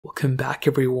Welcome back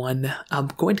everyone. I'm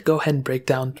going to go ahead and break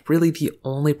down really the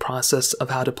only process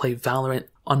of how to play Valorant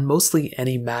on mostly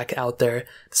any Mac out there.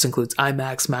 This includes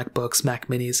iMacs, MacBooks, Mac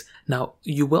Minis. Now,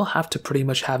 you will have to pretty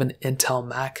much have an Intel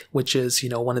Mac, which is,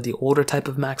 one of the older type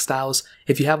of Mac styles.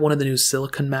 If you have one of the new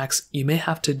Silicon Macs, you may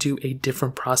have to do a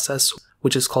different process,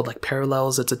 which is called like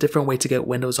parallels. It's a different way to get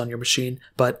Windows on your machine,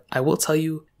 but I will tell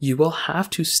you, you will have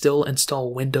to still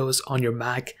install Windows on your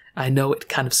Mac. I know it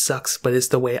kind of sucks, but it's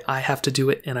the way I have to do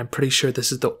it, and I'm pretty sure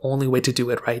this is the only way to do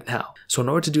it right now. So in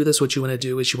order to do this, what you want to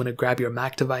do is you want to grab your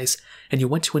Mac device and you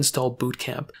want to install Boot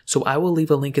Camp. So I will leave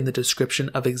a link in the description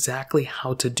of exactly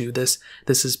how to do this.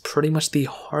 This is pretty much the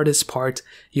hardest part.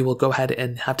 You will go ahead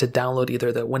and have to download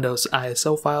either the Windows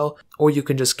ISO file, or you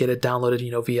can just get it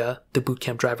downloaded, via the Boot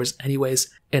Camp drivers anyways.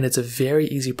 And it's a very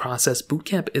easy process. Boot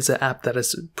Camp is an app that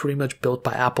is pretty much built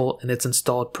by Apple, and it's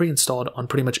pre-installed on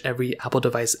pretty much every Apple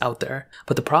device out there.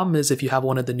 But the problem is if you have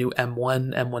one of the new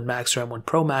M1, M1 Max, or M1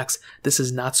 Pro Max, this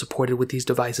is not supported with these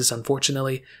devices,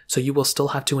 unfortunately. So you will still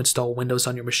have to install Windows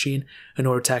on your machine in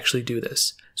order to actually do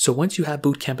this. So once you have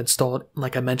Boot Camp installed,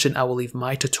 like I mentioned, I will leave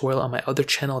my tutorial on my other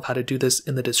channel of how to do this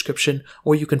in the description,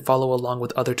 or you can follow along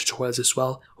with other tutorials as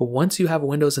well. But once you have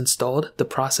Windows installed, the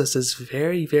process is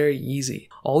very, very easy.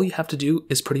 All you have to do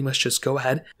is pretty much just go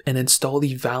ahead and install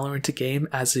the Valorant game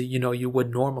as you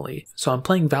would normally. So I'm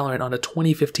playing Valorant on a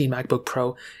 2015 MacBook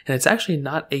Pro, and it's actually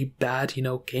not a bad,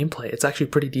 gameplay. It's actually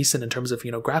pretty decent in terms of,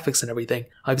 graphics and everything.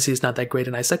 Obviously it's not that great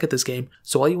and I suck at this game.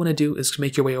 So all you want to do is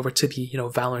make your way over to the,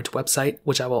 Valorant website,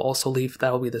 which I will also leave.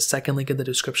 That will be the second link in the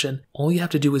description. All you have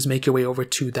to do is make your way over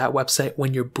to that website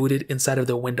when you're booted inside of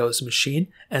the Windows machine.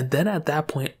 And then at that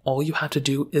point, all you have to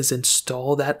do is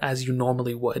install that as you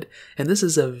normally would. And this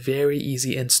is a very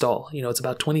easy install. It's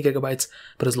about 20 gigabytes,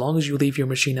 but as long as you leave your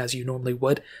machine as you normally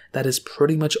would, that is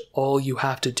pretty much all you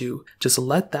have to do. Just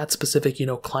let that specific,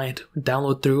 client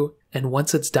download through. And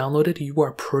once it's downloaded, you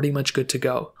are pretty much good to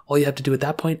go. All you have to do at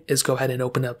that point is go ahead and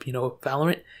open up,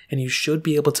 Valorant, and you should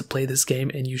be able to play this game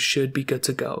and you should be good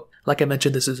to go. Like I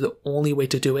mentioned, this is the only way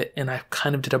to do it, and I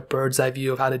kind of did a bird's eye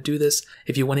view of how to do this.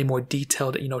 If you want a more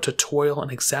detailed, tutorial on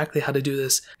exactly how to do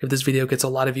this, if this video gets a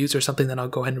lot of views or something, then I'll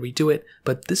go ahead and redo it.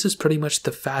 But this is pretty much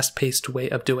the fast-paced way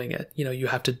of doing it. You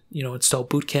have to, install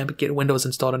Boot Camp, get Windows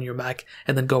installed on your Mac,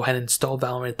 and then go ahead and install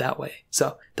Valorant that way.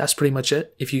 So that's pretty much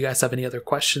it. If you guys have any other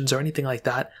questions or anything like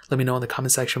that, let me know in the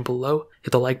comment section below.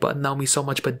 Hit the like button, that would mean so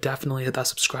much, but definitely hit that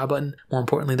subscribe button. More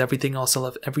importantly than everything else, I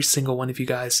love every single one of you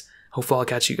guys. Hopefully I'll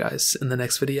catch you guys in the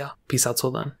next video. Peace out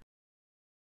till then.